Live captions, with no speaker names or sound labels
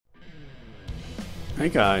Hey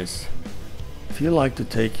guys, if you like to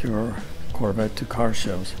take your Corvette to car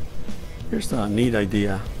shows, here's a neat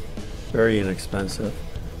idea, very inexpensive.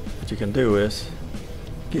 What you can do is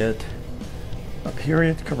get a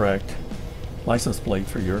period correct license plate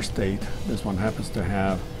for your state. This one happens to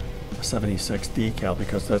have a 76 decal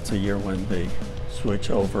because that's the year when they switch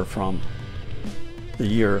over from the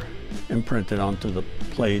year imprinted onto the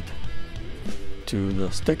plate to the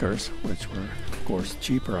stickers, which were of course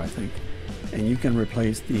cheaper, I think. And you can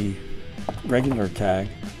replace the regular tag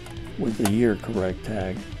with the year correct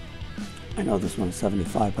tag. I know this one's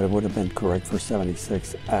 75, but it would have been correct for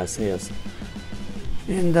 76 as is.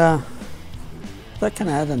 And that can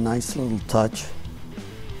add a nice little touch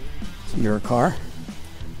to your car.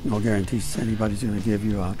 No guarantees anybody's going to give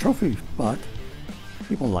you a trophy, but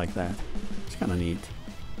people like that. It's kind of neat.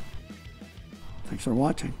 Thanks for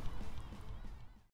watching.